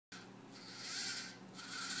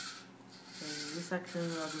section,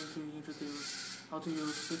 we are going to introduce how to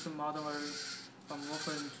use system modeler from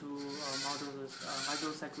Wolfram to model the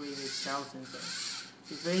microsaturated gel sensor.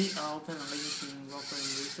 If we open a link in Wolfram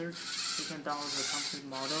Research, we can download the complete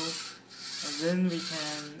model, and then we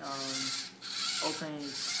can open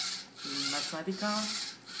it in Mathematica.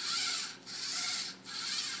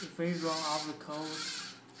 If we run out the code,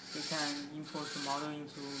 we can import the model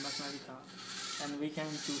into Mathematica, and we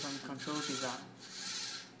can do some control design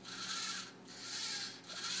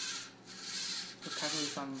to calculate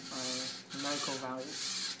some numerical values.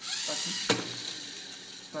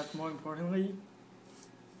 But more importantly,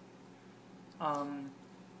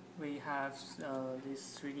 we have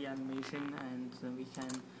this 3D animation, and we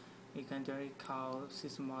can directly call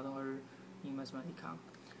system modeler in Mathematica.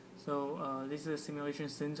 So this is a simulation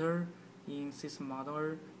center in system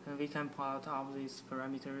modeler, and we can plot all these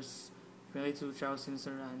parameters related to gel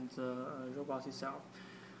sensor and the robot itself.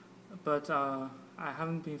 But I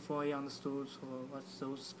haven't been fully understood what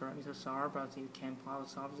those parameters are, but you can plot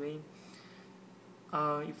something.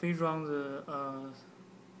 If we run the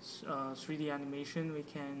 3D animation, we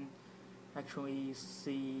can actually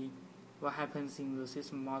see what happens in the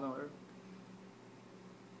system modeler.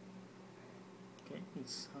 Okay,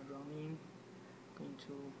 it's running. Going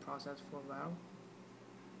to process for a while.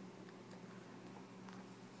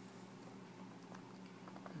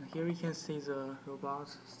 And here we can see the robot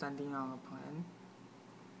standing on a plane.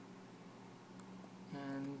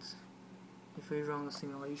 And if we run the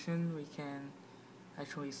simulation, we can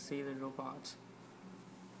actually see the robot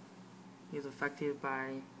is affected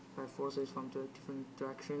by forces from the different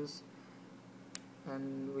directions,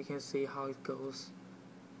 and we can see how it goes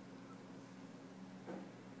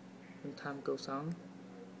when time goes on.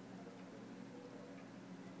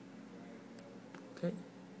 Okay,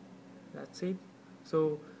 that's it.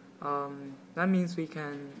 So that means we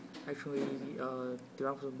can actually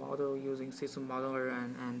develop the model using system modeler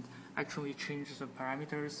and actually change the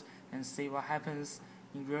parameters and see what happens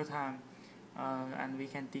in real time, and we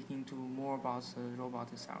can dig into more about the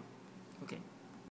robot itself. Okay.